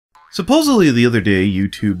Supposedly the other day,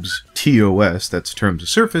 YouTube's TOS, that's Terms of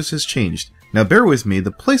Service, has changed. Now bear with me,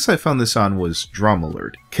 the place I found this on was Drama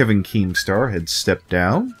Alert. Kevin Keemstar had stepped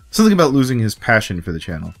down. Something about losing his passion for the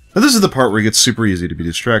channel. Now this is the part where it gets super easy to be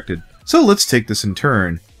distracted. So let's take this in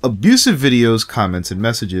turn. Abusive videos, comments, and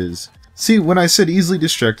messages. See, when I said easily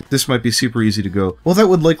distracted, this might be super easy to go, well, that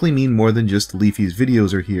would likely mean more than just Leafy's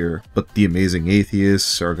videos are here, but The Amazing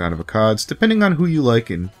Atheists, Argon of Akkads, depending on who you like,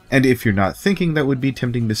 and if you're not thinking, that would be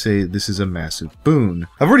tempting to say this is a massive boon.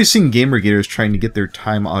 I've already seen Gamergaters trying to get their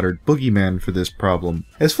time-honored boogeyman for this problem.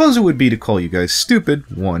 As fun as it would be to call you guys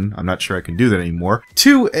stupid, 1, I'm not sure I can do that anymore,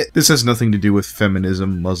 2, this has nothing to do with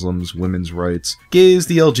feminism, Muslims, women's rights, gays,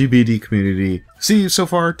 the LGBT community. See, so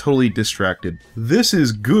far, totally distracted. This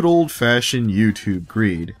is good old-fashioned YouTube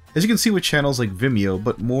greed. As you can see with channels like Vimeo,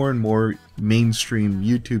 but more and more mainstream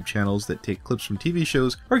YouTube channels that take clips from TV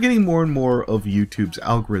shows are getting more and more of YouTube's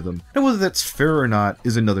algorithm. And whether that's fair or not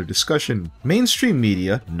is another discussion. Mainstream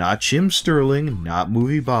media, not Jim Sterling, not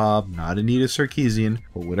Movie Bob, not Anita Sarkeesian,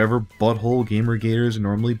 or whatever butthole Gamergaters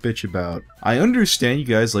normally bitch about. I understand you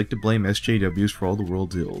guys like to blame SJWs for all the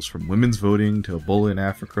world's ills, from women's voting to Ebola in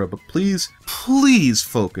Africa, but please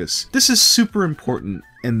focus. This is super important.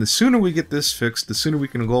 And the sooner we get this fixed, the sooner we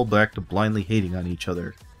can go back to blindly hating on each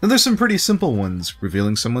other. Now there's some pretty simple ones,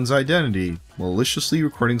 revealing someone's identity, maliciously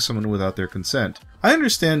recording someone without their consent. I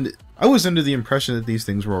understand, I was under the impression that these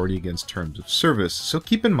things were already against terms of service, so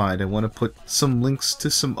keep in mind I want to put some links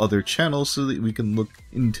to some other channels so that we can look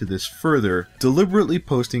into this further. Deliberately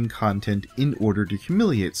posting content in order to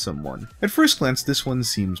humiliate someone. At first glance, this one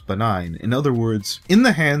seems benign. In other words, in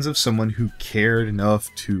the hands of someone who cared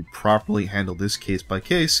enough to properly handle this case by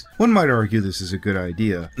case, one might argue this is a good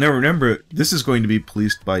idea. Now remember, this is going to be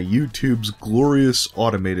policed by YouTube's glorious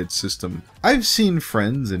automated system. I've seen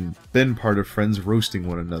friends and been part of friends roasting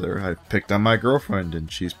one another. I've picked on my girlfriend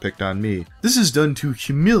and she's picked on me. This is done to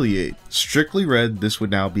humiliate. Strictly read, this would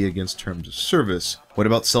now be against terms of service. What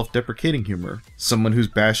about self-deprecating humor? Someone who's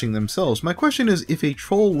bashing themselves. My question is, if a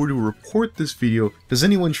troll were to report this video, does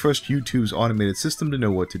anyone trust YouTube's automated system to know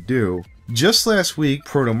what to do? Just last week,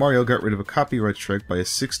 Proto Mario got rid of a copyright strike by a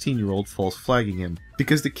 16-year-old false flagging him,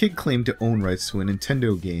 because the kid claimed to own rights to a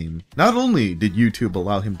Nintendo game. Not only did YouTube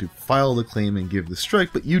allow him to file the claim and give the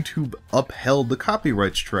strike, but YouTube upheld the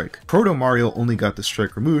copyright strike. Proto Mario only got the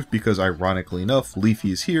strike removed because, ironically enough,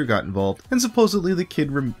 Leafy's here got involved, and supposedly the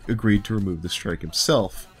kid agreed to remove the strike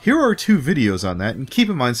himself. Here are 2 videos on that, and keep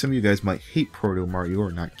in mind some of you guys might hate Proto Mario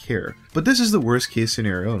or not care. But this is the worst case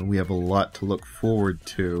scenario, and we have a lot to look forward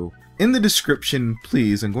to. In the description,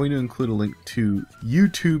 please, I'm going to include a link to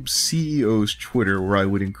YouTube CEO's Twitter where I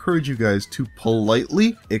would encourage you guys to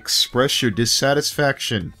politely express your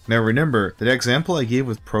dissatisfaction. Now remember, that example I gave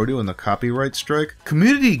with Proto and the copyright strike,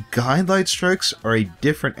 community guideline strikes are a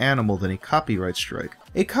different animal than a copyright strike.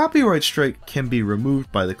 A copyright strike can be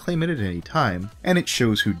removed by the claimant at any time, and it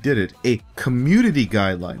shows who did it. A community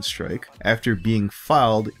guideline strike, after being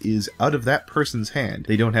filed, is out of that person's hand.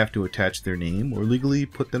 They don't have to attach their name or legally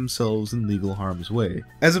put themselves in legal harm's way,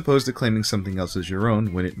 as opposed to claiming something else as your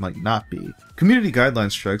own when it might not be. Community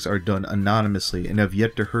guideline strikes are done anonymously and have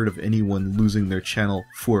yet to heard of anyone losing their channel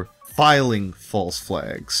for filing false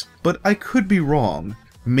flags. But I could be wrong.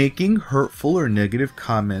 Making hurtful or negative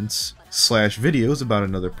comments / videos about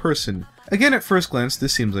another person. Again, at first glance,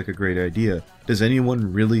 this seems like a great idea. Does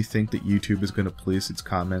anyone really think that YouTube is going to police its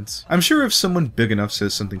comments? I'm sure if someone big enough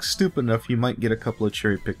says something stupid enough, you might get a couple of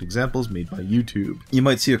cherry-picked examples made by YouTube. You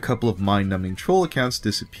might see a couple of mind-numbing troll accounts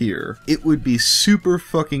disappear. It would be super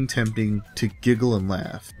fucking tempting to giggle and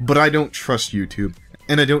laugh. But I don't trust YouTube,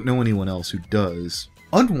 and I don't know anyone else who does.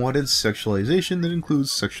 Unwanted sexualization that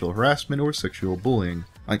includes sexual harassment or sexual bullying.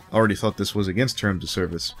 I already thought this was against terms of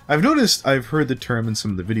service. I've heard the term in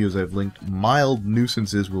some of the videos I've linked, mild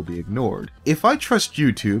nuisances will be ignored. If I trust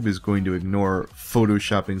YouTube is going to ignore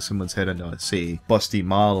photoshopping someone's head onto, say, a busty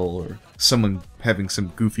model, or someone having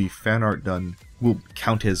some goofy fan art done, will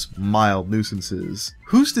count as mild nuisances.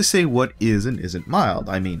 Who's to say what is and isn't mild?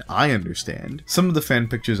 I mean, I understand. Some of the fan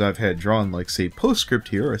pictures I've had drawn, like say Postscript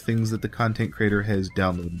here, are things that the content creator has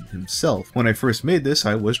downloaded himself. When I first made this,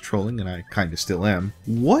 I was trolling, and I kinda still am.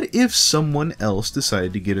 What if someone else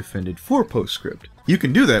decided to get offended for Postscript? You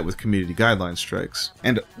can do that with community guideline strikes.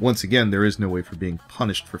 And once again, there is no way for being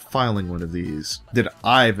punished for filing one of these that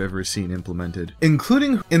I've ever seen implemented,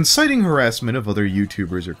 including inciting harassment of other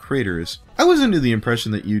YouTubers or creators. I was under the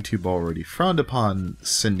impression that YouTube already frowned upon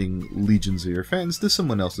sending legions of your fans to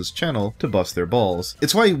someone else's channel to bust their balls.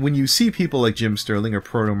 It's why when you see people like Jim Sterling or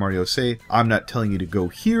Proto Mario say, "I'm not telling you to go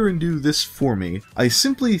here and do this for me," I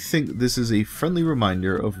simply think this is a friendly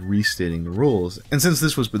reminder of restating the rules. And since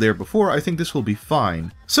this was there before, I think this will be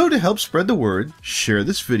fine. So to help spread the word, share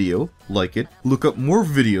this video, like it, look up more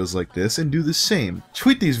videos like this, and do the same.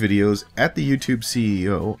 Tweet these videos at the YouTube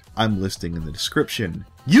CEO I'm listing in the description.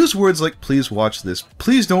 Use words like "please watch this,"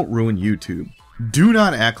 "please don't ruin YouTube." Do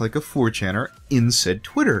not act like a 4chaner in said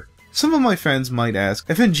Twitter. Some of my fans might ask,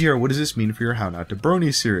 "FNGR, what does this mean for your How Not to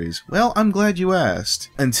Brony series?" Well, I'm glad you asked.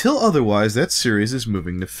 Until otherwise, that series is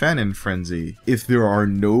moving to Fanon Frenzy. If there are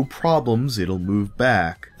no problems, it'll move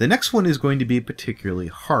back. The next one is going to be particularly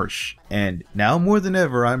harsh, and now more than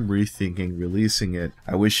ever, I'm rethinking releasing it.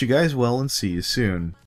 I wish you guys well and see you soon.